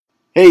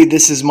Hey,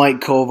 this is Mike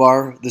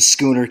Kovar, the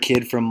Schooner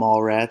Kid from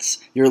Mallrats.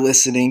 You're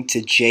listening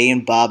to Jay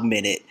and Bob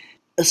Minute.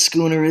 A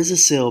schooner is a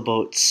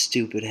sailboat,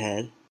 stupid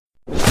head.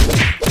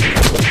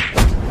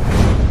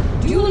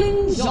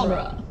 Dueling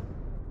genre.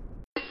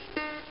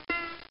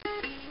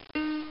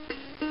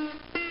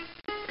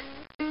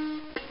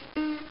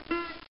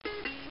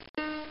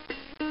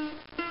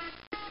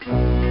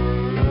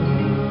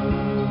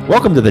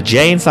 Welcome to the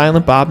Jay and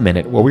Silent Bob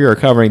Minute, where we are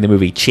covering the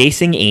movie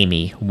Chasing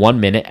Amy, 1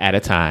 minute at a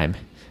time.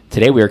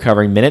 Today we are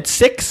covering minute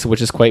 6,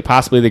 which is quite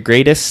possibly the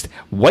greatest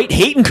White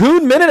Hayden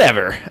Coon minute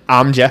ever.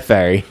 I'm Jeff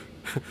Ferry.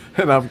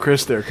 And I'm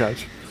Chris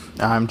Derkach.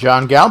 I'm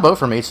John Galbo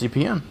from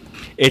HCPN.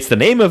 It's the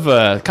name of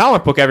a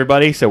comic book,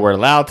 everybody, so we're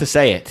allowed to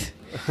say it.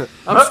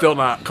 I'm still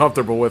not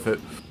comfortable with it.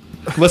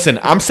 Listen,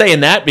 I'm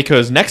saying that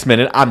because next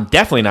minute I'm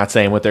definitely not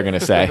saying what they're going to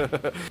say.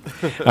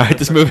 All right,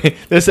 this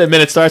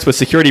minute starts with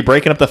security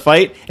breaking up the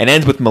fight and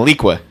ends with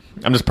Maliqua.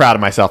 I'm just proud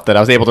of myself that I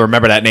was able to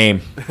remember that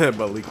name.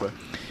 Maliqua.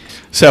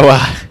 So,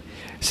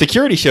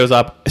 security shows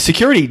up.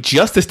 Security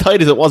just as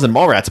tight as it was in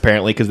Mallrats,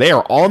 apparently, because they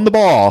are on the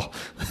ball.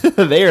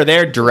 They are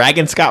there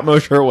dragging Scott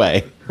Mosher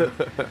away.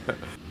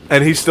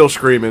 And he's still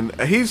screaming.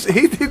 He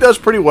does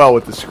pretty well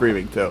with the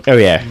screaming, too. Oh,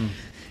 yeah.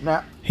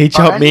 Now, He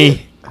jumped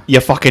me, you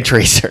fucking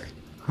tracer.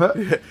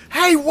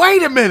 Hey,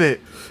 wait a minute!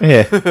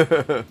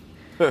 Yeah.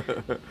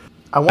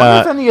 I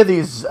wonder if any of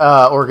these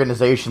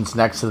organizations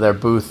next to their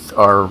booth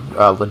are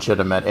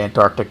legitimate.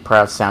 Antarctic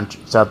Press,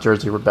 South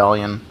Jersey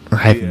Rebellion.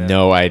 I have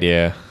no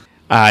idea.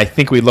 I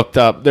think we looked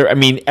up there. I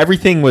mean,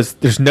 everything was.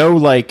 There's no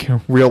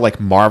real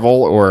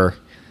Marvel or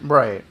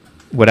Right.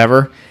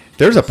 whatever.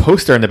 There's a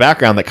poster in the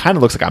background that kind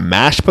of looks like a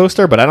MASH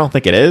poster, but I don't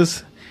think it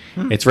is.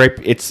 It's right.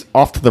 It's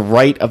off to the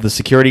right of the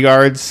security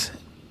guards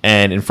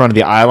and in front of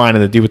the eye line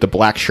of the dude with the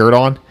black shirt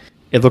on.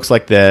 It looks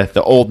like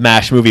the old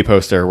MASH movie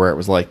poster where it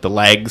was like the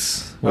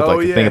legs with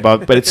the thing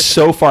above, but it's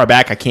so far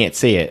back I can't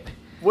see it.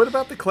 What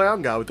about the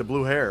clown guy with the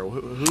blue hair?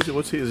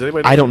 What's he? Is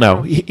anybody? I don't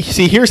know.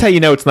 See, here's how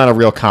you know it's not a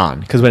real con.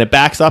 Because when it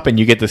backs up and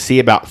you get to see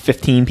about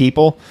 15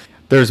 people,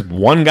 there's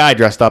one guy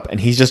dressed up and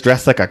he's just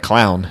dressed like a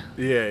clown.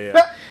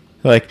 Yeah.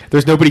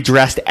 There's nobody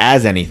dressed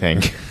as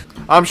anything.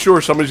 I'm sure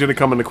somebody's going to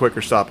come in the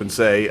quicker stop and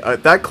say,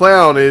 that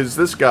clown is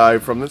this guy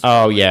from this...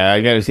 Oh, yeah.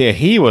 I gotta see.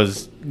 He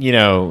was,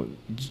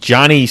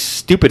 Johnny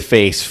Stupid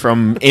Face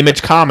from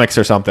Image Comics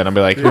or something. I'll be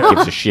like, who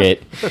gives a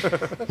shit?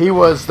 He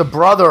was the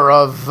brother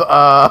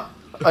of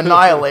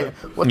Annihilator.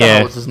 What the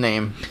hell was his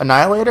name?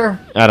 Annihilator?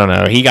 I don't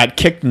know. He got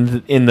kicked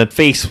in the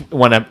face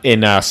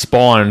in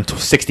Spawn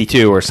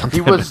 62 or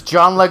something. He was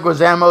John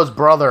Leguizamo's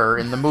brother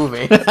in the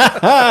movie.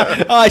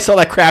 Oh, I saw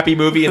that crappy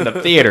movie in the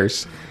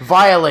theaters.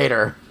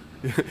 Violator.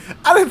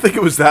 I didn't think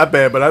it was that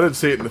bad, but I didn't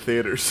see it in the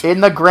theaters.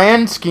 In the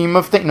grand scheme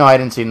of things... No, I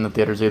didn't see it in the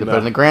theaters either, but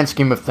in the grand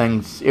scheme of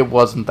things, it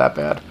wasn't that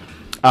bad.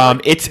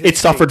 It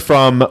suffered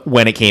from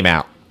when it came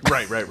out.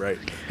 Right.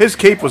 His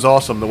cape was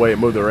awesome, the way it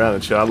moved around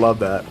and shit. I love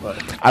that.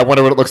 But I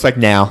wonder what it looks like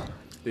now.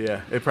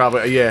 it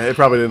probably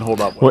didn't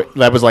hold up well.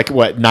 That was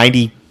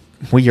 90...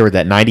 What year was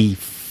that,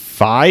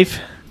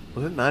 95?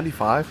 Was it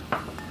 95?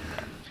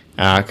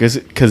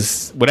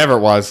 Because whatever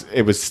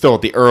it was still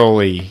the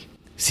early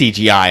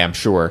CGI, I'm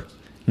sure.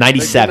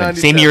 97.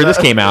 Same year this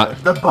came out.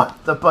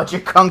 The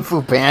budget Kung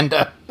Fu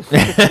Panda.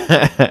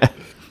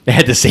 They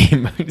had the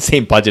same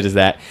budget as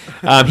that.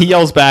 He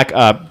yells back,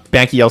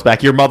 Banky yells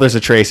back, "Your mother's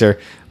a tracer,"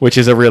 which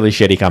is a really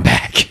shitty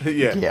comeback.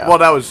 Yeah. Well,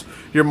 that was...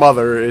 Your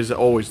mother is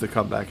always the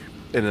comeback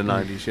in the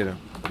 90s, you know.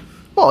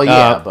 Well,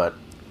 yeah, but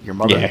your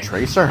mother a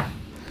tracer?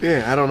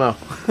 Yeah, I don't know.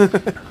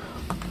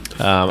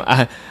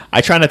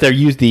 I try not to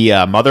use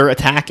the mother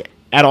attack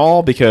at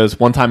all because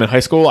one time in high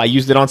school I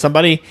used it on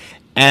somebody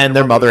and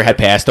their mother had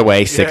passed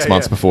away 6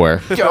 months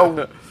before.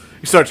 Yo.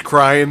 He starts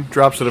crying,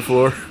 drops to the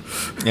floor.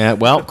 Yeah,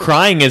 well,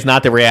 crying is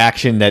not the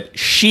reaction that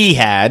she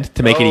had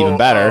to make it even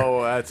better.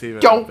 Oh, that's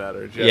even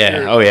better, Jeff.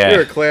 Yeah,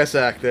 You're a class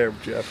act there,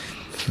 Jeff.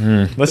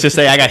 Let's just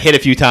say I got hit a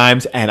few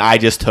times and I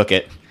just took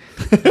it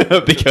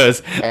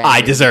because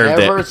I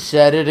deserved it. Never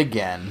said it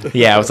again.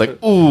 Yeah, I was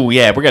like, ooh,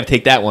 yeah, we're going to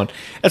take that one.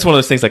 That's one of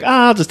those things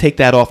I'll just take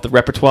that off the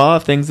repertoire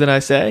of things that I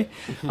say.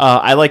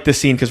 I like this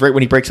scene because right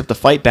when he breaks up the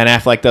fight, Ben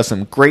Affleck does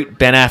some great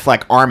Ben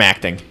Affleck arm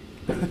acting.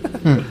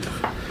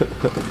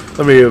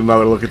 Let me get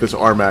another look at this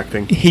arm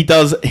acting. He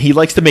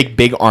likes to make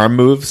big arm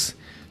moves,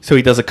 so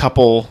he does a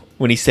couple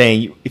when he's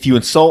saying, if you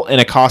insult and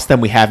accost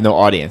them, we have no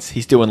audience.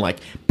 He's doing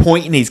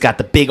pointing, he's got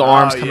the big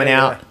arms coming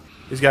out. Yeah.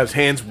 He's got his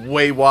hands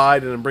way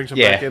wide and then brings them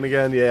back in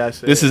again. Yeah, I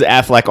see. This is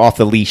Affleck off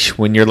the leash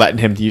when you're letting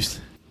him use...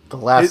 The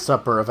Last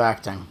Supper of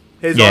acting.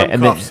 His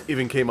arm cuffs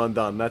even came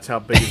undone. That's how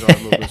big his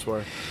arm movements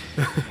were.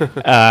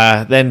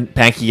 Then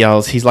Panky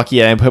yells, he's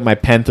lucky I didn't put my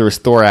pen through his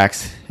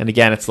thorax. And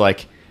again, it's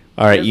like,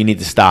 all right, you need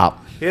to stop.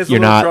 He has a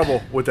little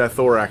trouble with that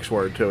thorax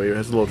word, too. He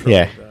has a little trouble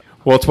with that.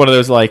 Well, it's one of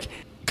those,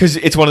 because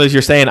it's one of those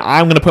you're saying,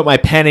 I'm going to put my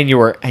pen in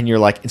your... And you're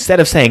like, instead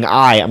of saying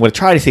I'm going to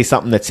try to say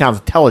something that sounds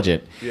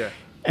intelligent. Yeah.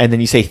 And then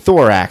you say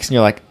thorax, and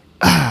you're like,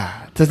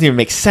 it doesn't even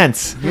make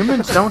sense.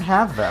 Humans don't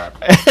have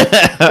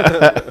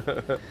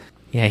that.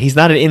 Yeah, he's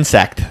not an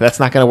insect. That's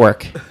not going to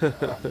work.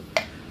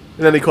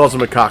 And then he calls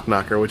him a cock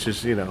knocker, which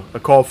is, a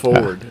call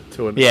forward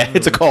to an. Yeah,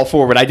 it's a call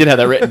forward. I did have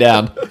that written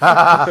down.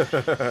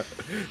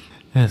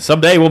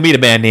 Someday we'll meet a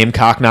man named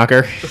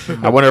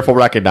Cockknocker. I wonder if we'll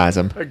recognize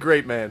him. A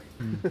great man.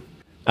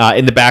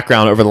 In the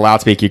background, over the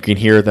loudspeaker, you can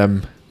hear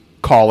them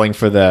calling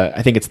for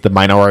I think it's the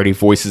Minority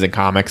Voices in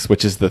Comics,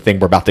 which is the thing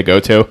we're about to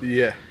go to.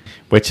 Yeah.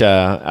 Which,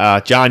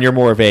 John, you're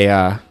more of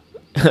a,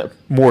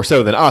 more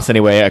so than us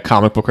anyway, a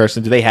comic book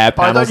person. Do they have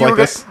panels like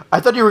this?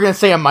 I thought you were going to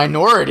say a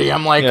minority.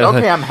 I'm like,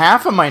 okay, I'm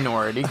half a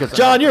minority.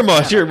 John, you're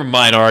a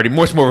minority,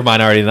 much more of a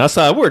minority than us.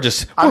 We're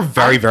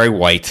very, very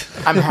white.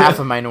 I'm half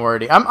a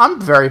minority. I'm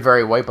very,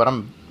 very white, but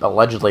I'm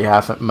allegedly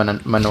half a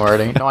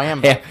minority. No, I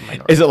am half a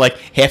minority. Is it like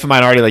half a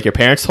minority like your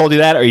parents told you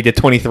that, or you did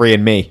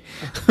 23andMe?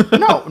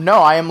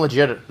 No, I am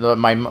legit.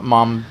 My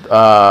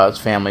mom's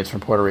family is from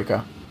Puerto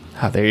Rico.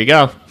 Oh, there you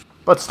go.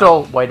 But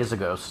still white as a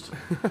ghost.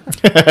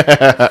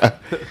 Yeah,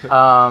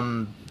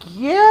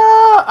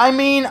 I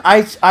mean,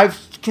 I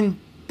can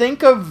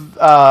think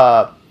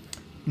of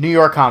New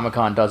York Comic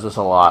Con does this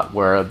a lot,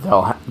 where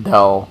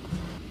they'll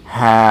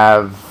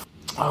have,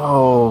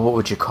 what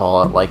would you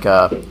call it, like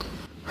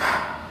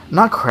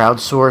not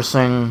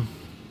crowdsourcing,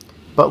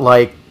 but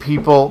like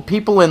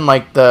people in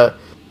like the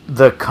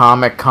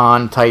Comic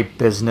Con type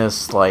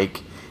business,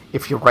 like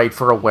if you write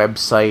for a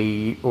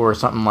website or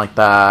something like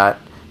that,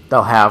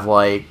 they'll have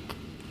like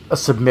a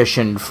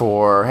submission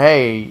for,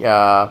 hey,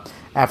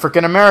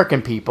 African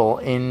American people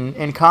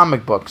in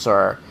comic books,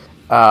 or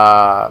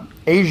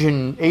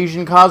Asian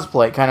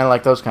cosplay, kind of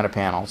like those kind of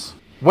panels.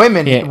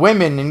 Women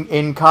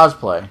in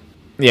cosplay.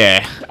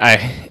 Yeah,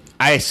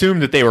 I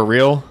assumed that they were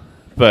real,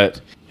 but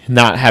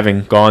not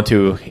having gone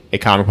to a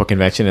comic book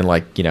convention in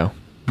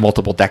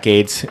multiple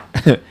decades,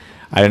 I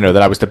didn't know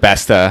that I was the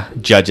best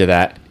judge of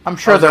that. I'm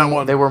sure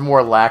they were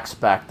more lax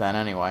back then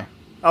anyway.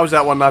 I was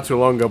at one not too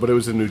long ago, but it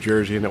was in New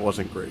Jersey, and it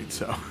wasn't great,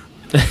 so.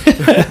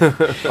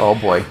 Oh,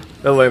 boy.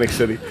 Atlantic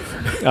City.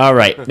 All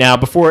right. Now,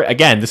 before,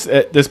 again,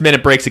 this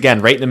minute breaks again,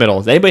 right in the middle.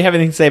 Does anybody have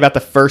anything to say about the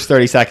first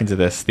 30 seconds of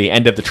this? The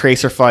end of the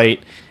Tracer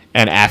fight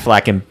and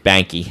Affleck and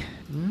Banky.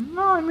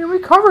 No, I mean, we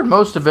covered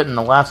most of it in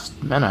the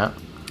last minute.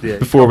 Yeah,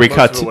 before we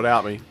cut to,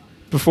 without me.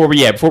 Before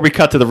we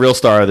cut to the real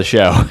star of the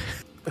show.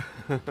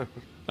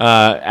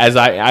 As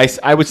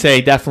I would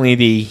say,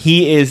 definitely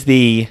he is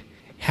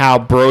how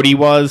Brody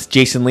was,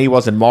 Jason Lee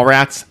was in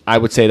Mallrats. I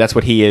would say that's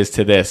what he is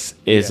to this,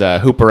 is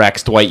Hooper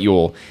X Dwight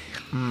Yule.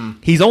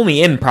 He's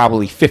only in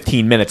probably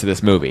 15 minutes of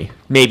this movie,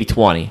 maybe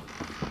 20.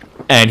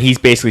 And he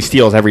basically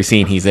steals every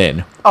scene he's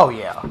in. Oh,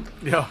 yeah.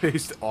 Yeah,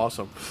 he's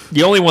awesome.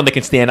 The only one that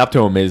can stand up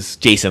to him is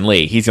Jason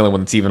Lee. He's the only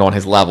one that's even on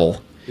his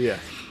level. Yeah.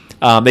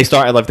 They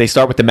start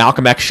with the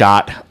Malcolm X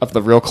shot of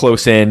the real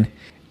close in,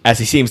 as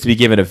he seems to be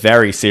giving a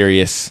very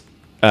serious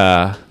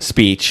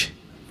speech.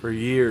 For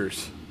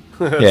years.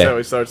 That's how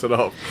he starts it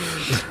off.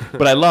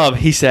 But I love,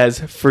 he says,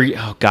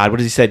 what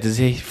does he say? Does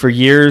he, for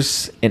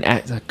years,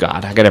 I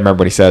gotta remember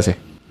what he says.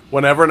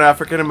 Whenever an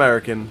African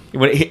American.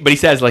 But he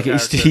says, like,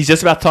 he's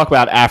just about to talk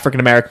about African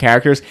American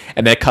characters,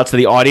 and then it cuts to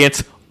the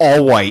audience,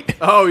 all white.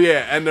 Oh,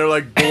 yeah, and they're,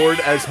 like, bored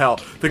as hell.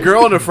 The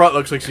girl in the front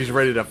looks like she's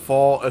ready to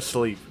fall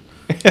asleep.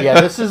 Yeah,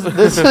 this is.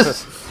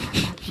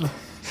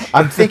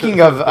 I'm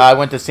thinking of, I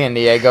went to San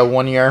Diego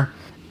one year,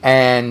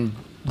 and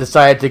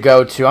decided to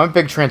go to, I'm a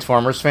big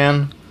Transformers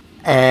fan,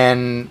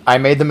 and I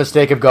made the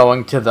mistake of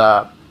going to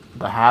the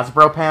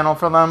Hasbro panel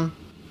for them.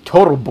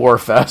 Total bore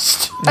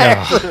fest. I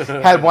actually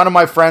had one of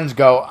my friends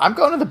go, I'm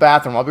going to the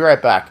bathroom, I'll be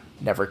right back.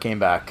 Never came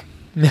back.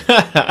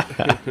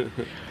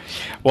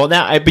 Well,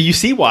 now, but you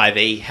see why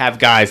they have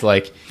guys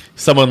like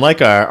someone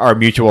like our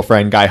mutual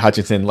friend Guy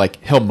Hutchinson,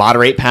 like he'll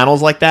moderate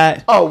panels like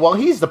that. Oh, well,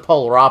 he's the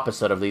polar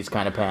opposite of these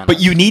kind of panels. But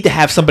you need to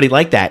have somebody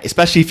like that,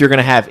 especially if you're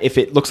going to if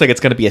it looks like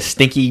it's going to be a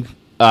stinky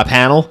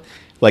panel.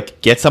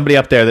 Like, get somebody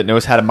up there that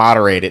knows how to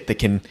moderate it, that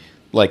can,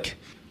 like,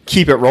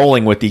 keep it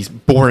rolling with these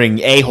boring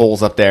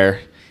a-holes up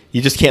there.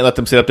 You just can't let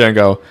them sit up there and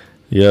go,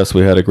 yes,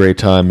 we had a great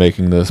time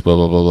making this, blah,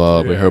 blah, blah,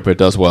 blah. Yeah. We hope it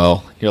does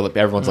well.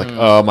 Everyone's like,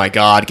 oh, my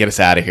God, get us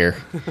out of here.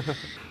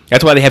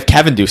 That's why they have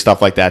Kevin do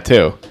stuff like that,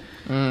 too.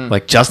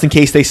 Like, just in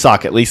case they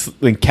suck, at least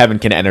when Kevin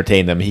can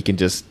entertain them, he can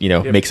just,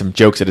 make some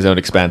jokes at his own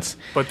expense.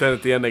 But then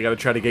at the end, they got to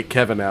try to get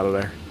Kevin out of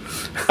there.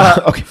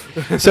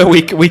 Okay. So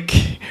we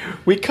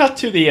cut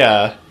to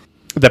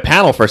the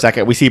panel for a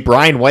second. We see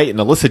Brian White and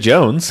Alyssa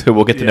Jones, who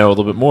we'll get to know a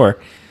little bit more.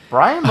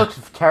 Brian looks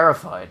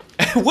terrified.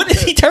 What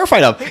is he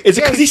terrified of? Is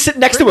it because he's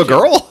sitting next to a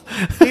girl?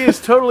 He is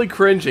totally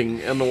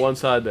cringing on the one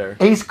side there.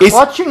 He's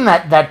clutching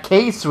that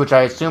case, which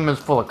I assume is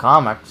full of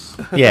comics.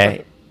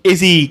 Yeah. Is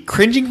he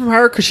cringing from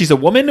her because she's a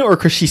woman or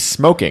because she's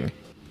smoking?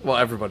 Well,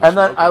 everybody's and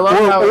then smoking. I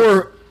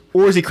love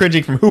or is he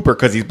cringing from Hooper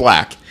because he's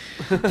black?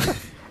 And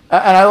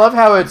I love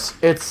how it's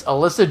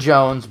Alyssa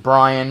Jones,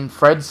 Brian,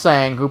 Fred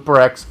Sang, Hooper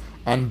X,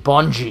 and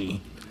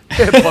Bungie.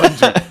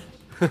 Bungie.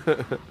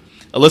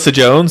 Alyssa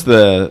Jones,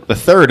 the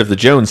third of the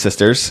Jones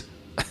sisters.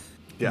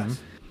 Yes.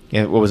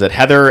 Yeah, what was it?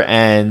 Heather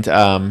and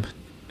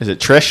is it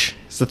Trish?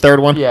 It's the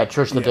third one? Yeah,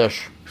 Trish the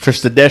Dish.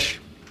 Trish the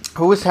Dish.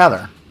 Who was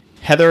Heather?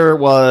 Heather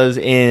was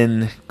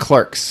in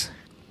Clerks.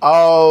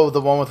 Oh,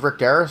 the one with Rick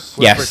Darris?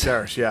 Yes. Rick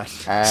Darris,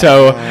 yes.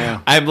 So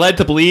I'm led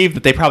to believe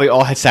that they probably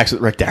all had sex with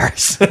Rick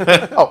Darris.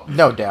 Oh,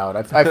 no doubt.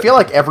 I feel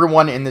like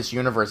everyone in this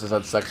universe has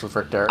had sex with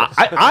Rick Darris.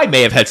 I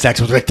may have had sex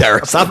with Rick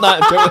Darris. I'm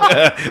not.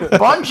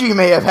 Bungie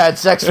may have had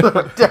sex with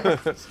Rick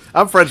Darris.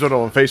 I'm friends with him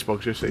on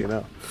Facebook, just so you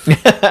know.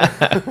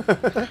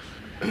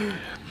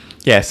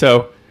 Yeah.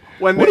 So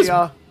When what they,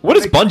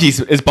 is Bungie's?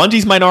 Is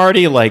Bungie's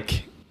minority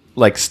like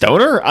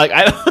stoner?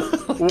 I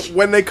don't.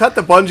 when they cut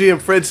the Bungie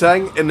and Fred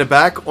Sang in the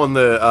back on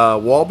the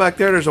wall back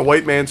there's a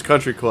White Man's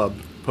Country Club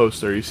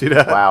poster. You see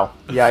that? Wow.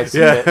 Yeah, I see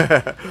Yeah.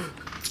 it.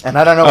 And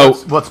I don't know Oh.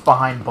 what's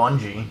behind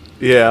Bungie.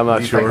 Yeah, I'm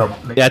not You sure.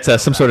 think of-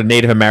 That's some sort of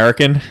Native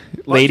American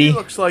lady. Bungie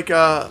looks like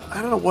I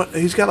don't know what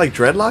he's got, like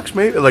dreadlocks,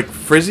 maybe like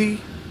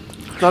frizzy.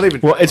 Not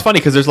even. Well, it's funny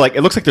because it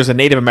looks like there's a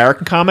Native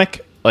American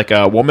comic, like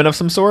a woman of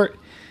some sort.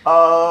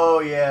 Oh,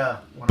 yeah.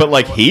 But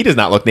like he does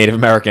not look Native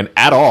American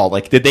at all.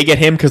 Like, did they get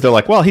him because they're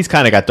like, well, he's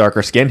kind of got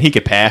darker skin, he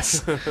could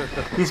pass.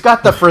 He's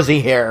got the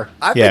frizzy hair.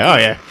 I Yeah, think oh,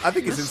 he's- yeah. I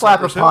think he's in Slap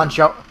a Cypress Hill.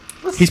 poncho.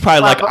 He's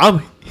probably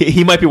like,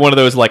 he might be one of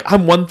those like,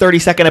 I'm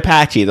 132nd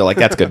Apache. They're like,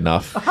 that's good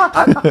enough.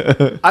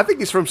 I think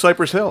he's from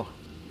Cypress Hill.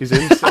 He's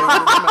insane. in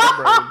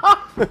the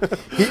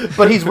membrane.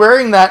 But he's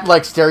wearing that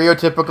like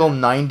stereotypical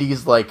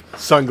 '90s like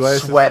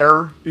Sunglasses.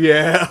 sweater.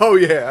 Yeah. Oh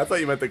yeah. I thought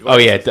you meant the. Oh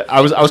Glasses. yeah,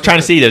 I was trying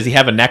to see. Does he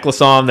have a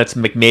necklace on that's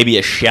maybe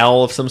a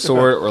shell of some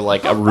sort or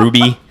like a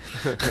ruby?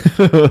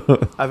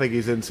 I think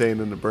he's insane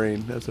in the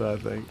brain. That's what I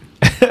think.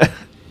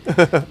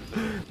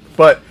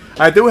 But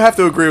I do have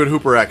to agree with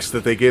Hooper X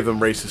that they gave them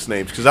racist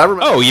names because I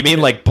remember. Oh, you mean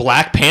like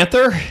Black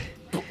Panther?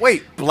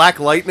 Wait, Black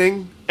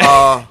Lightning.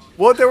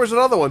 Well, there was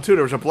another one too.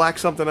 There was a Black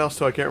something else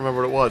too. I can't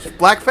remember what it was.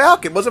 Black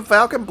Falcon. Was it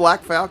Falcon?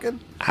 Black Falcon?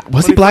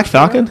 Was he Black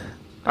Falcon?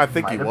 I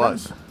think he Might have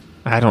was.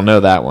 I don't know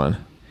that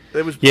one.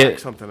 It was Yeah. Black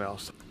something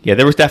else. Yeah,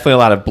 there was definitely a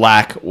lot of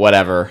black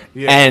whatever.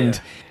 Yeah, and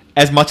yeah.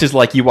 as much as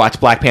like you watch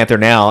Black Panther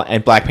now,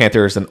 and Black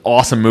Panther is an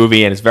awesome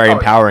movie and it's very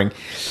empowering,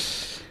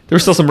 there were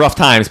still some rough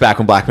times back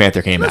when Black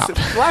Panther came Listen,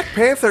 out. Black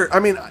Panther. I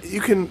mean,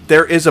 you can.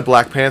 There is a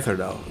Black Panther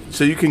though,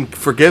 so you can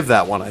forgive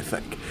that one. I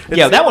think. It's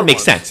Yeah, the that other one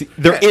makes ones. sense.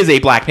 There is a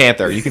Black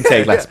Panther. You can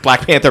say like,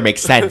 Black Panther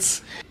makes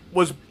sense.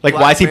 Was Like,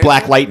 Black why is he Manta?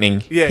 Black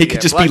Lightning? Yeah, he could yeah,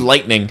 just Black- be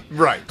Lightning.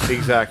 Right,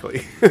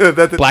 exactly.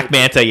 That- Black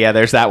Manta, yeah,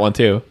 there's that one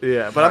too.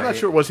 Yeah, but I'm not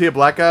sure. Was he a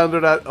black guy under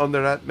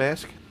that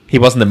mask? He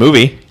was in the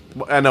movie.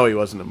 Well, I know he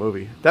was in the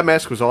movie. That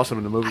mask was awesome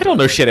in the movie. I don't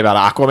know shit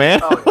about Aquaman.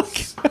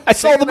 I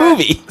saw the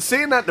movie.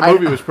 Seeing that in the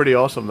movie was pretty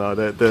awesome though.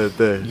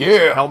 The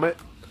Yeah. helmet.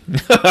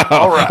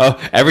 All right.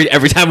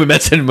 Every time we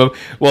mention him,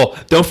 well,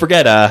 don't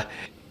forget,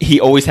 he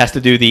always has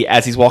to do the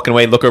as he's walking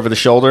away, look over the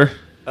shoulder.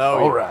 Oh,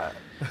 All yeah. right.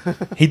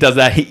 He does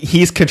that.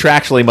 He's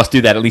contractually must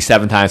do that at least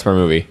 7 times per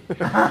movie.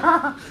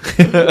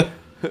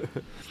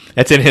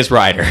 That's in his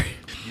rider.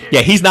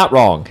 Yeah, he's not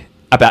wrong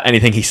about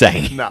anything he's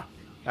saying. No,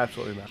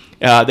 absolutely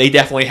not. They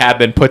definitely have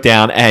been put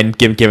down and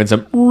given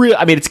some real.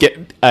 I mean, it's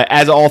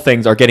as all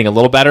things are getting a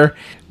little better,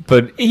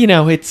 but you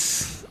know,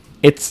 it's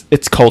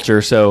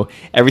culture. So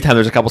every time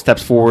there's a couple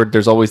steps forward,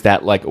 there's always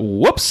that like,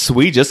 whoops,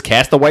 we just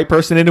cast a white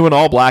person into an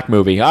all black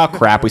movie. Oh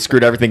crap, we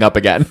screwed everything up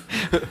again.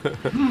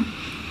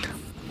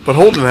 But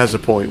Holden has a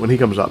point when he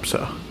comes up.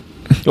 So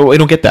Well, we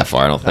don't get that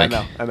far, I don't think.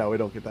 I know, we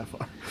don't get that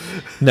far.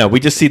 No, we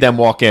just see them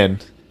walk in.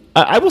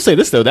 I will say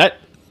this though, that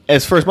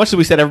as much as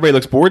we said everybody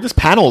looks bored, this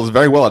panel is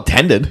very well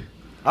attended.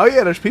 Oh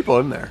yeah, there's people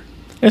in there.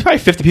 There's probably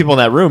 50 people in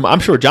that room. I'm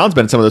sure John's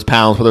been in some of those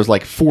panels where there's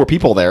like 4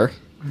 people there.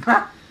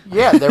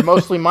 Yeah, they're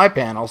mostly my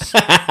panels.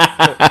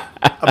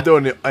 I'm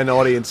doing an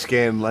audience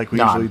scan like we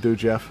None. usually do,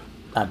 Jeff.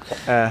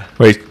 Not-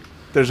 Wait,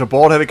 There's a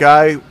bald-headed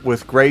guy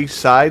with gray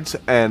sides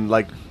and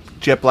like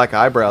jet black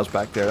eyebrows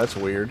back there. That's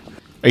weird.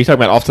 are you talking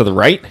about off to the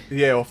right?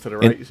 Yeah, off to the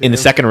right. In, You see in the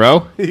him? second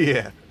row?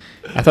 Yeah.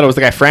 I thought it was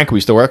the guy Frank we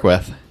used to work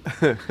with.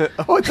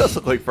 Oh, it does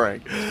look like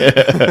Frank.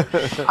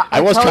 I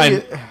was tell trying.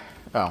 you-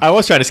 I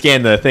was trying to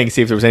scan the thing,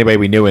 see if there was anybody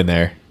we knew in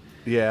there.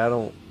 Yeah, I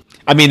don't.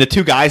 I mean, the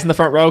 2 guys in the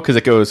front row, because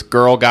it goes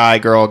girl, guy,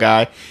 girl,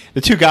 guy.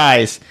 The 2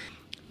 guys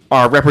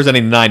are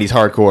representing the 90s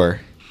hardcore.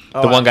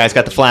 The one guy's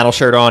got the flannel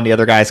shirt on, the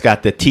other guy's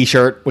got the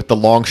T-shirt with the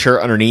long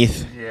shirt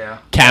underneath. Yeah.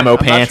 Camo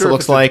not pants, sure it if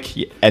looks it's a-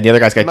 like. And the other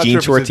guy's got not jean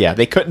sure if it's shorts. a- Yeah,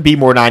 they couldn't be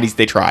more 90s.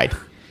 They tried.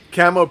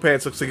 Camo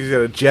pants looks like he's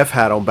got a Jeff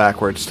hat on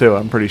backwards too.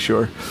 I'm pretty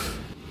sure.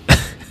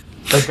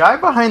 The guy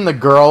behind the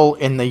girl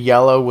in the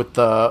yellow with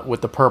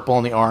the purple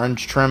and the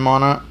orange trim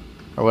on it,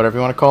 or whatever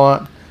you want to call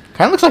it,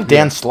 kind of looks like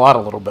Dan Slott a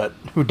little bit.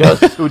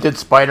 Who did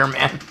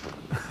Spider-Man?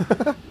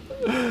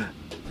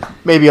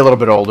 Maybe a little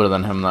bit older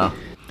than him though.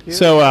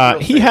 So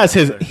he has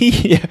his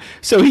he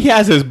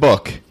has his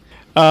book.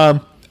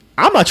 I'm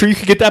not sure you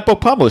could get that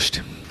book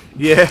published.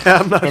 Yeah,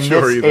 I'm not In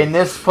sure this either. in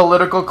this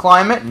political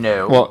climate,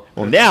 no.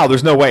 Well, now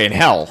there's no way in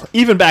hell.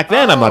 Even back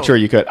then, I'm not Oh. sure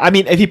you could. I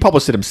mean, if he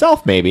published it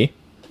himself, maybe.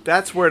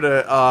 That's where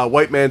the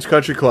White Man's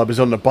Country Club is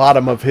on the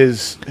bottom of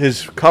his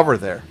cover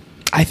there.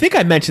 I think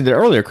I mentioned it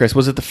earlier, Chris.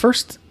 Was it the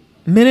first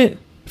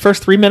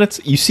 3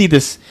 minutes? You see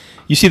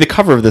the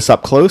cover of this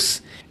up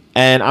close,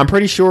 and I'm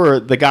pretty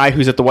sure the guy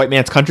who's at the White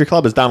Man's Country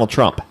Club is Donald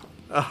Trump.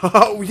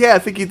 Oh yeah, I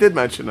think he did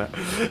mention that.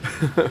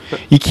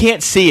 You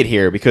can't see it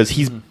here because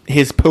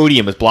his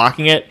podium is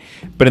blocking it.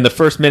 But in the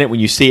first minute when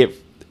you see it,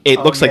 it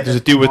looks like there's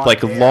a dude with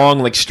like long,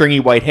 like stringy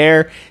white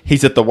hair.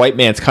 He's at the White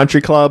Man's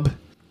Country Club.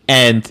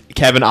 And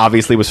Kevin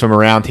obviously was from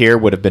around here,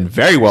 would have been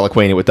very well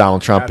acquainted with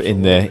Donald Trump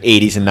in the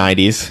 80s and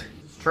 90s.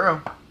 It's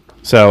true.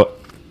 So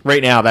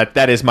right now,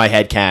 that is my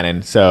head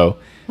canon. So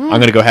I'm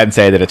going to go ahead and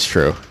say that it's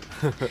true.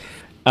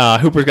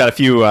 Hooper's got a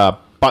few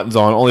buttons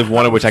on, only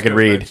one of which I can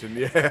read.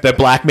 The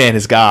Black Man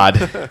is God,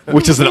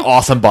 which is an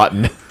awesome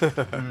button.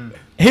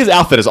 His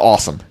outfit is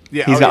awesome.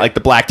 Yeah, He's got like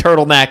the black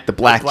turtleneck, the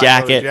black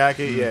jacket.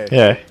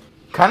 Yeah.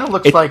 Kind of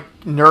looks like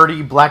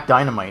nerdy Black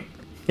Dynamite.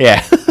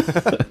 Yeah.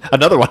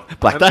 Another one.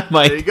 Black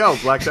Dynamite. There you go,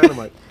 Black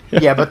Dynamite.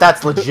 Yeah, but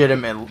that's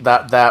legitimate.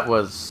 That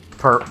was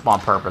on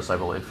purpose, I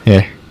believe.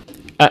 Yeah.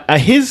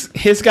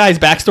 His guy's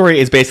backstory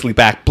is basically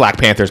Black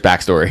Panther's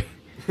backstory.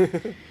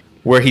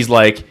 Where he's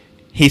like,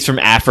 he's from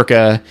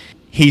Africa.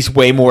 He's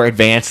way more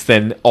advanced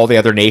than all the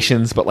other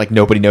nations, but like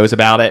nobody knows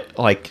about it.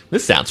 Like,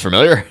 this sounds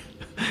familiar.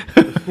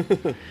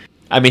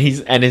 I mean,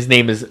 his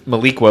name is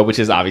Maliqua, which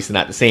is obviously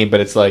not the same, but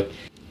it's like,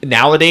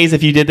 nowadays,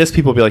 if you did this,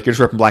 people would be like, you're just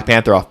ripping Black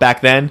Panther off.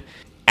 Back then,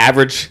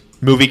 average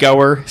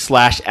moviegoer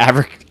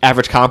 /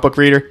 average comic book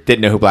reader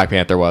didn't know who Black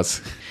Panther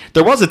was.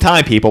 There was a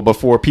time, people,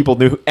 before people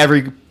knew,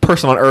 every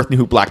person on Earth knew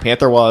who Black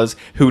Panther was,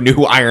 who knew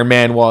who Iron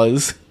Man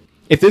was.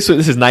 If this is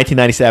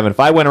 1997, if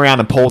I went around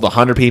and polled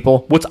 100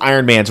 people, what's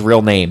Iron Man's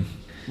real name?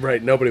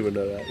 Right, nobody would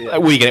know that. Yeah,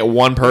 What, you get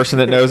one person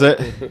that knows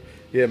it?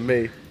 yeah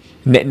me.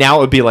 Now it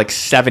would be like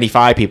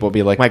 75 people would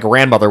be like, my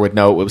grandmother would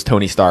know it was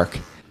Tony Stark.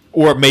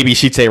 Or maybe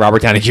she'd say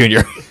Robert Downey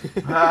Jr.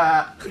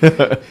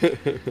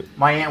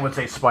 My aunt would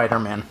say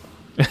Spider-Man.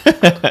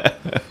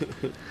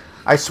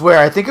 I swear,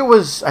 I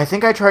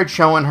think I tried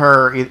showing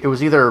her, it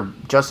was either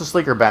Justice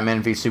League or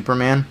Batman v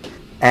Superman.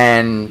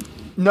 And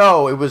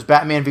no, it was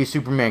Batman v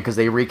Superman because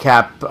they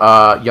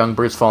recap young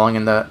Bruce falling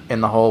in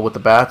the hole with the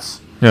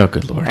bats. Oh,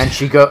 good lord.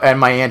 And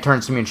my aunt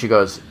turns to me and she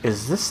goes,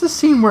 "Is this the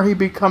scene where he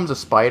becomes a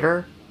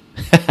spider?"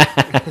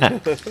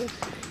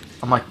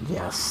 I'm like,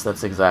 yes,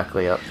 that's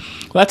exactly it.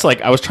 Well, that's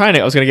like, I was going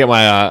to get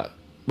my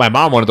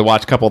mom wanted to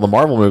watch a couple of the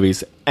Marvel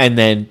movies, and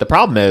then the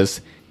problem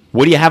is,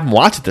 what do you have them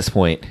watch at this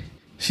point?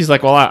 She's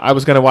like, well, I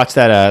was going to watch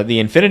that the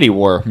Infinity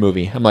War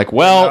movie. I'm like,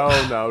 well,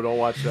 No, don't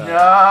watch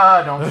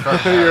that. Don't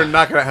start that. You're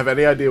not gonna have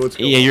any idea what's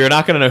going on. You're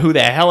not going to know who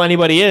the hell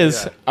anybody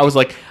is. Yeah. I was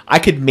like, I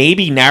could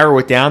maybe narrow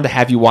it down to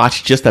have you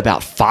watch just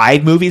about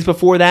 5 movies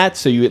before that,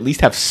 so you at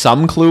least have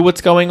some clue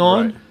what's going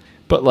on. Right.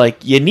 But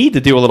like, you need to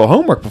do a little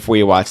homework before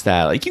you watch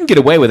that. Like, you can get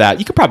away with that.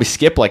 You could probably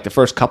skip like the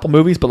first couple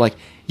movies, but like,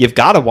 you've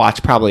got to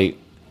watch probably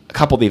a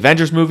couple of the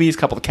Avengers movies, a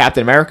couple of the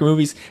Captain America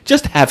movies,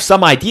 just to have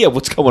some idea of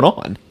what's going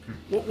on.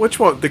 Which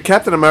one? The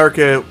Captain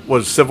America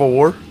was Civil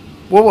War?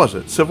 What was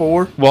it? Civil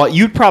War? Well,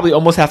 you'd probably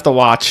almost have to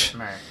watch.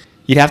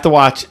 You'd have to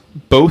watch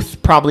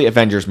both probably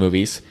Avengers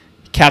movies,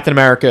 Captain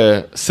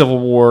America, Civil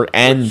War,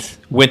 and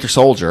Winter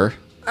Soldier.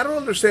 I don't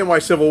understand why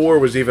Civil War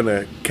was even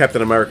a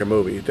Captain America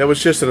movie. That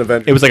was just an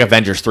Avengers. It was like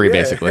Avengers 3, Yeah,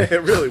 basically.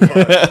 It really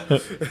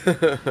was.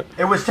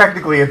 It was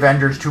technically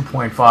Avengers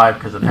 2.5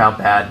 because of how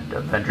bad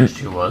Avengers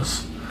 2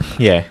 was.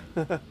 Yeah.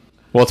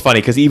 Well, it's funny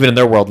because even in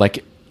their world,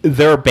 like,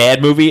 their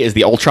bad movie is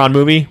the Ultron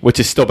movie, which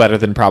is still better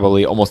than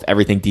probably almost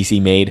everything DC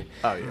made.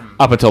 Oh, yeah.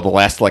 Up until the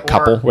last like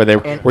couple, where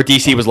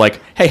DC was like,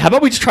 "Hey, how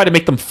about we just try to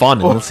make them fun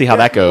and let's see how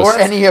that goes." Or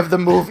any of the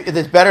movie.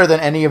 It's better than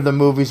any of the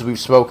movies we've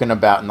spoken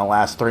about in the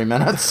last 3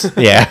 minutes.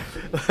 Yeah.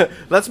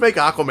 Let's make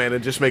Aquaman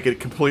and just make it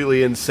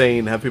completely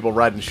insane. Have people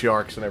riding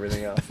sharks and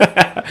everything else.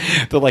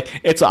 They're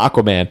like, it's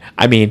Aquaman.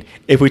 I mean,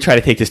 if we try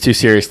to take this too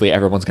seriously,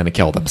 everone's going to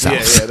kill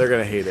themselves. Yeah, they're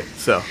gonna hate it.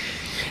 So,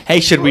 Hey,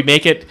 should we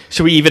make it?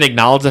 Should we even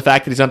acknowledge the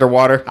fact that he's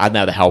underwater? I'd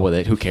know the hell with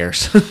it. Who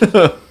cares?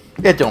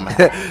 It don't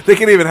matter. they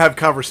can even have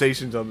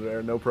conversations under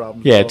there, no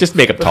problem. Yeah, So, just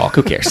make them talk.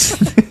 Who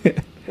cares?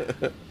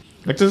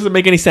 It doesn't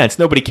make any sense.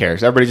 Nobody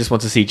cares. Everybody just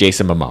wants to see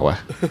Jason Momoa.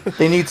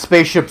 They need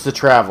spaceships to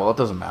travel. It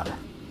doesn't matter.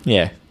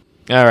 Yeah.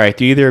 All right.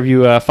 Do either of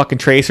you fucking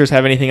tracers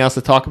have anything else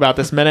to talk about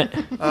this minute?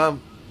 I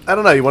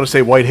don't know. You want to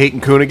say White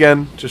Hating Coon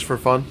again, just for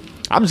fun?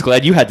 I'm just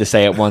glad you had to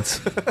say it once.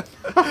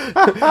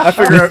 I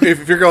figure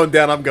if you're going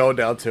down, I'm going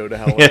down too. To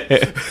hell with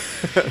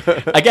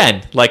it.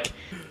 Again, like,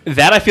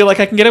 that I feel like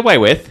I can get away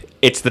with.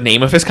 It's the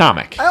name of his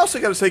comic. I also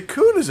got to say,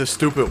 coon is a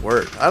stupid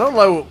word. I don't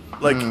know.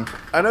 Like,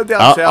 I know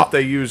down south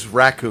they use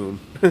raccoon.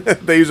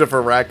 They use it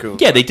for raccoon.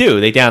 Yeah, they do.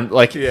 They down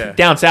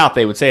south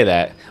they would say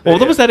that. Well,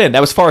 what was that in?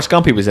 That was Forrest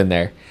Gump. He was in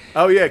there.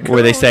 Oh yeah, coon.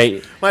 Where they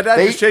say my dad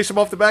just chased him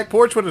off the back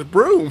porch with his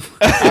broom.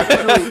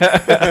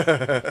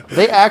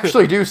 They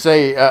actually do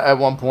say at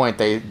one point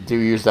they do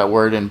use that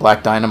word in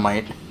Black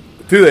Dynamite.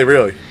 Do they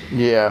really?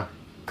 Yeah.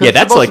 Yeah,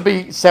 that's supposed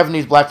like to be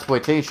 70s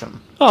blaxploitation.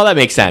 Oh, that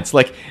makes sense.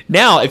 Like,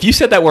 now, if you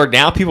said that word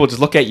now, people would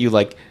just look at you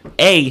like,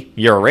 A,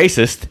 you're a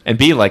racist, and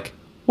B, like,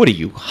 what are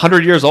you,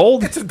 100 years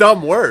old? It's a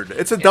dumb word.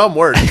 It's a dumb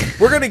word.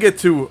 We're gonna get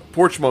to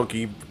Porch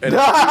Monkey. And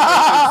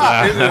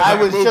I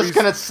was just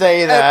gonna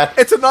say that.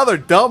 It's another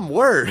dumb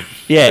word.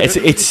 Yeah,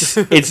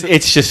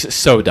 it's just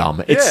so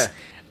dumb.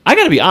 I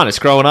gotta be honest,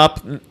 growing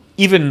up,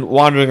 even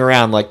wandering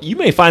around, like, you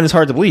may find this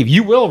hard to believe.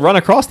 You will run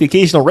across the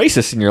occasional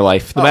racist in your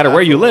life, no matter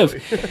where you live.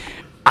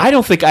 I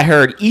don't think I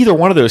heard either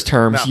one of those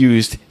terms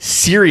used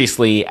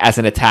seriously as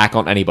an attack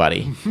on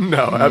anybody.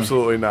 No,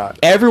 absolutely not.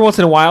 Every once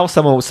in a while,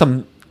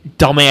 some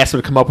dumbass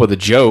would come up with a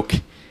joke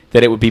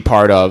that it would be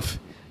part of.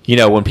 You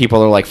know, when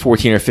people are like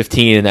 14 or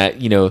 15 and that,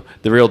 you know,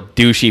 the real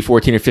douchey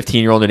 14 or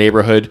 15-year-old in the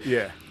neighborhood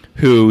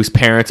whose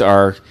parents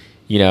are,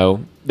 you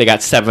know, they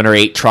got 7 or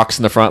 8 trucks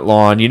in the front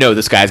lawn. You know,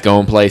 this guy's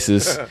going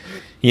places.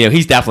 You know,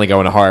 he's definitely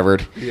going to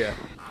Harvard. Yeah.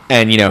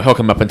 And, you know, he'll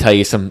come up and tell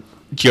you some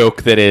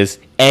joke that is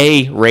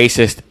A,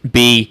 racist,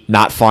 B,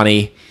 not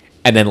funny,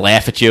 and then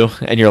laugh at you.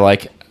 And you're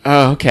like,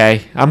 oh,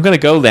 okay, I'm going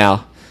to go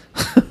now.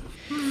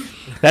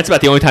 That's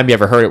about the only time you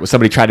ever heard it was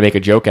somebody trying to make a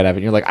joke out of it.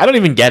 And you're like, I don't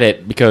even get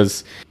it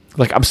because,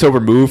 like, I'm so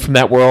removed from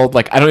that world.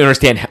 Like, I don't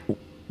understand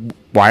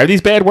why are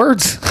these bad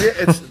words?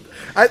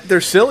 Yeah,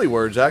 they're silly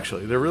words,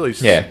 actually. They're really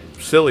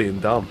silly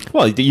and dumb.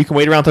 Well, you can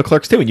wait around till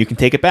Clerks 2 and you can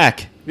take it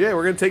back. Yeah,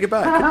 we're going to take it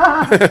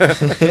back.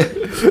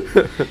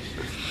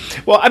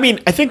 Well, I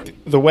mean, I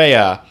think the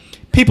way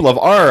people of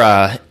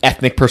our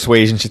ethnic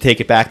persuasion should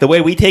take it back, the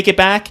way we take it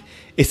back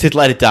is to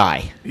let it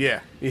die. Yeah,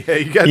 you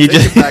got to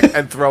take it back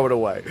and throw it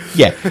away.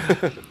 Yeah.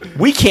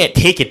 We can't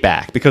take it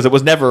back because it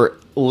was never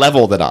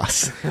leveled at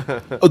us.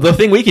 The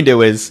thing we can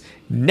do is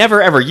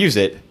never ever use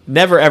it,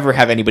 never ever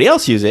have anybody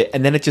else use it,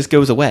 and then it just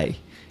goes away.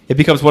 It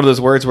becomes one of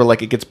those words where,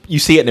 like, you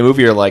see it in a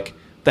movie, you're like,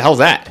 the hell's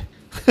that?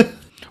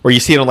 Or you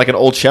see it on, like, an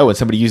old show and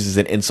somebody uses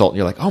an insult and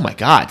you're like, oh my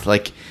God,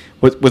 like,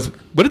 what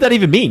did that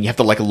even mean? You have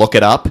to, like, look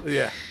it up.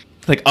 Yeah.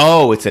 Like,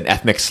 oh, it's an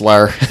ethnic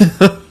slur.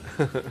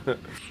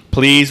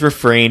 Please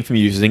refrain from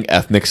using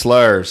ethnic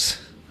slurs.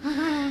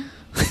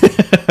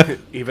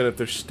 Even if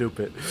they're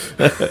stupid.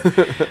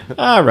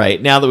 All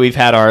right. Now that we've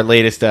had our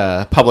latest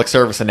public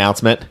service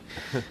announcement,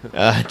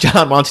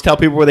 John, why don't you tell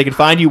people where they can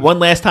find you one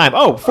last time?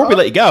 Oh, before we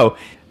let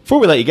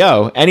you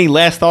go, any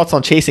last thoughts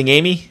on Chasing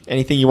Amy?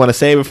 Anything you want to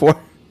say before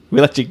we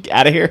let you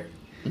out of here?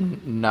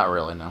 Not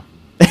really, no.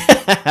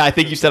 I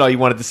think you said all you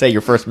wanted to say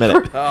your first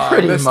minute.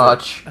 Pretty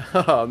much.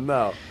 Oh,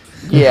 no.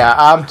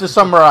 Yeah, to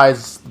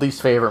summarize,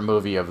 least favorite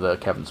movie of the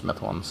Kevin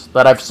Smith ones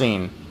that I've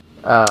seen.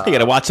 You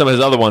gotta watch some of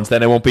his other ones,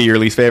 then it won't be your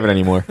least favorite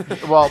anymore.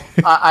 Well,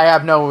 I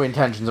have no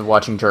intentions of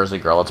watching Jersey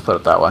Girl, let's put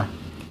it that way.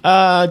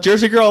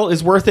 Jersey Girl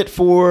is worth it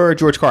for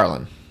George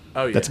Carlin.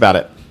 Oh, yeah. That's about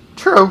it.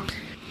 True.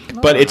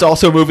 But it's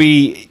also a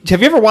movie... Have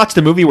you ever watched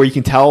a movie where you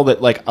can tell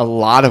that, like, a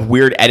lot of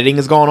weird editing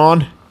is going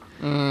on?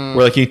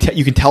 Where, like, you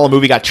can tell a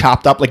movie got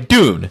chopped up. Like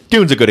Dune.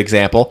 Dune's a good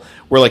example.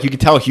 Where, like, you can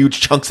tell huge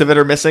chunks of it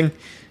are missing.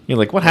 You're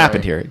like, what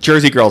happened here?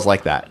 Jersey Girl's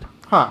like that.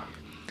 Huh.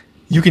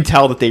 You can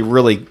tell that they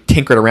really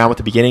tinkered around with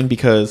the beginning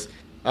because,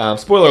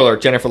 spoiler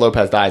alert, Jennifer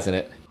Lopez dies in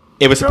it.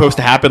 It was supposed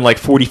to happen, like,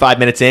 45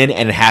 minutes in,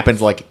 and it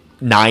happens, like,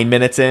 9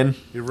 minutes in.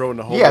 You ruined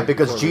the whole Yeah,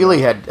 because Geely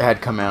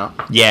had come out.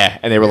 Yeah,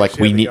 and they were like,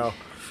 we need...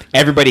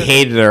 Everybody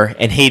hated her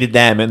and hated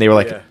them, and they were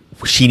like,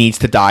 she needs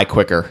to die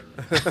quicker.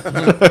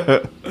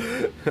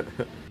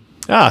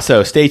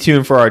 So stay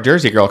tuned for our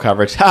Jersey Girl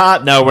coverage.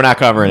 No, we're not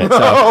covering it. So.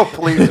 Oh,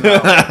 please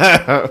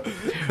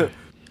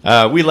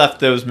no. We left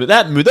those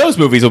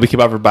movies will be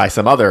covered by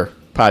some other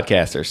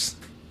podcasters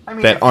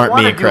that aren't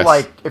me and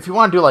Chris. If you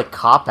want to do, like,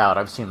 Cop Out,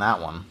 I've seen that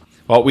one.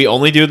 Well, we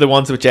only do the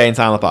ones with Jay and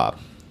Silent Bob.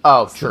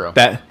 Oh, true.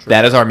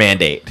 That is our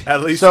mandate.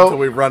 At least until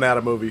we run out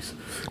of movies.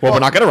 Well, we're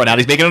not going to run out.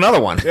 He's making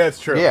another one. Yeah, it's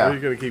true. Yeah. We're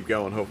going to keep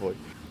going, hopefully.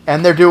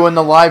 And they're doing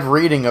the live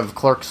reading of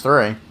Clerks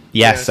 3.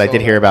 Yes, I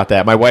did hear about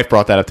that. My wife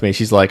brought that up to me.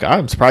 She's like,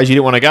 I'm surprised you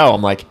didn't want to go.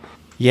 I'm like,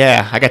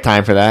 yeah, I got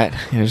time for that.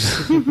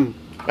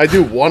 I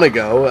do want to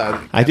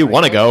go. I do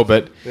want to go,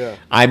 but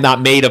I'm not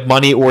made of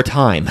money or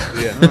time.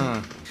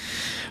 Yeah.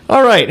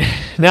 All right.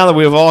 Now that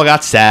we've all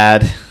got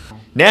sad,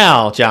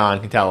 now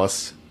John can tell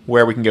us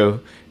where we can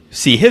go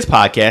see his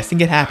podcast and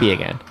get happy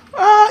again.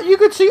 You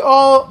could see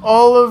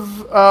all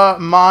of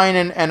mine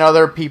and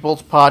other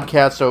people's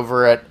podcasts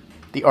over at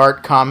the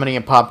Art, Comedy,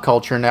 and Pop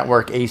Culture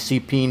Network,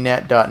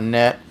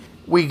 acpnet.net.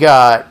 We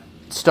got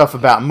stuff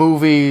about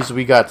movies.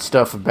 We got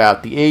stuff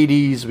about the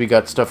 80s. We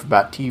got stuff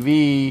about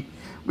TV.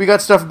 We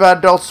got stuff about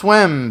Adult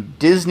Swim,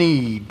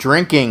 Disney,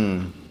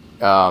 drinking,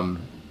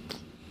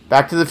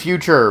 Back to the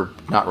Future.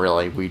 Not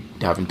really. We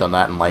haven't done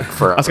that in like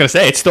forever. I was going to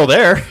say, it's still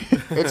there.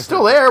 It's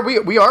still there.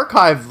 We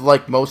archive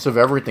like most of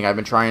everything. I've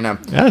been trying to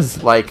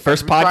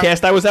first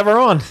podcast I was ever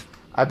on.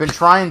 I've been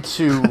trying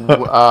to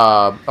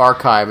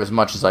archive as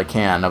much as I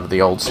can of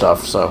the old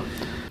stuff. So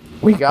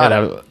we got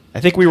it. I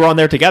think we were on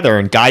there together,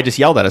 and Guy just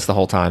yelled at us the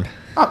whole time.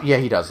 Oh yeah,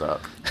 he does that.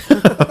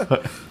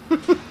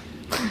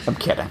 I'm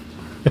kidding.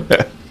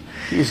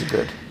 He's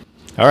good.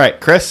 All right,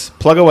 Chris,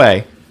 plug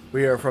away.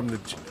 We are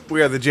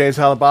the Jay and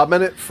Silent Bob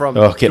Minute from.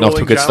 Getting off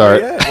to a good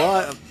start. Yeah,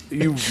 well,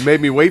 you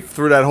made me wait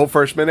through that whole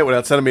first minute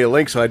without sending me a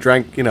link, so I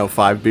drank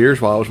 5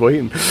 beers while I was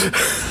waiting.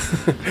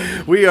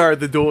 We are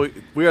the dueling.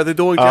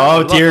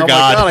 Oh dear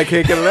God! I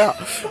can't get it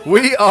out.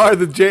 We are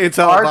the Jay and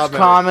Silent Bob Arts,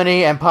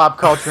 Comedy, and Pop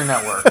Culture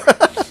Network.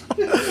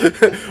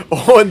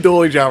 On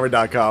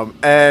duelinggenre.com,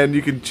 and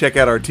you can check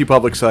out our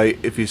TeePublic site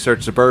if you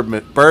search the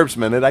Burbs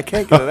Minute. I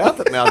can't get it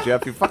out now,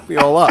 Jeff. You fucked me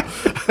all up.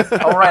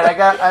 Oh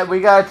right, we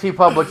got a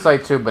TeePublic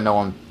site too, but no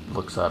one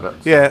looks at it.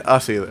 Yeah,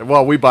 us either.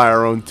 Well, we buy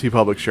our own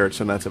TeePublic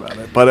shirts, and that's about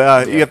it.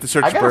 But you have to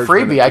search. I got a Birds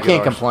Minute freebie. to I get can't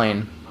ours.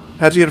 complain.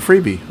 How'd you get a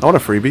freebie? I want a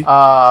freebie.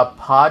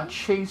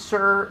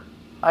 Podchaser,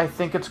 I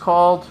think it's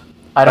called.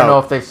 I don't know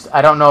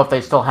if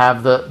they still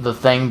have the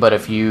thing, but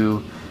if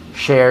you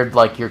shared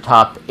like your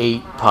top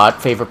 8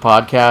 favorite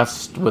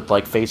podcasts with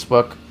like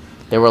Facebook,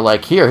 they were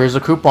like, here's a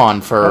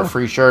coupon for a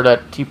free shirt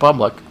at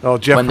TeePublic. Oh,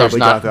 Jeff when there's probably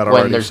not, got that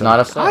already. When there's so. not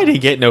a sale. I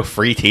didn't get no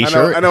free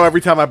T-shirt. I know. Every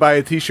time I buy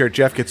a T-shirt,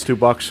 Jeff gets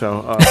 $2.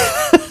 So.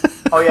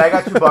 Oh yeah, I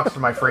got $2 for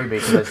my freebie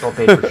because I still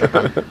paid for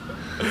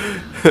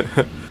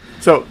shipping.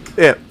 So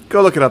yeah,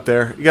 go look it up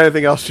there. You got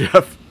anything else,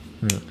 Jeff?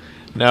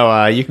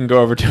 No, you can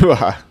go over to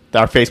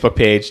our Facebook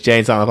page,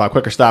 Jane Silent Bob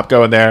Quicker Stop.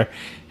 Go in there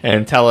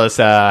and tell us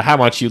how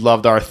much you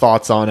loved our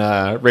thoughts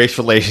on race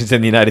relations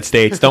in the United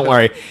States. Don't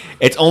worry,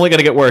 it's only going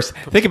to get worse.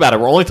 Think about it.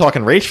 We're only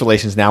talking race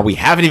relations now. We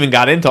haven't even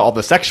got into all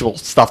the sexual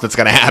stuff that's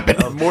going to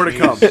happen. More to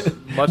come.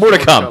 Much More to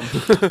come.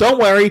 Don't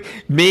worry.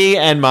 Me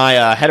and my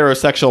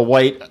heterosexual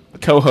white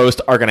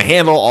co-host are going to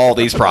handle all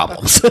these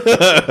problems.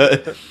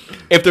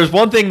 If there's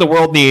one thing the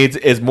world needs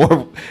is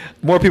more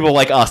people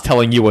like us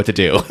telling you what to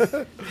do.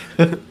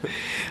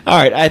 All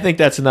right, I think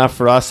that's enough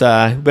for us.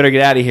 Better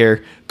get out of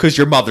here because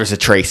your mother's a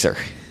tracer.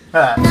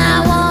 I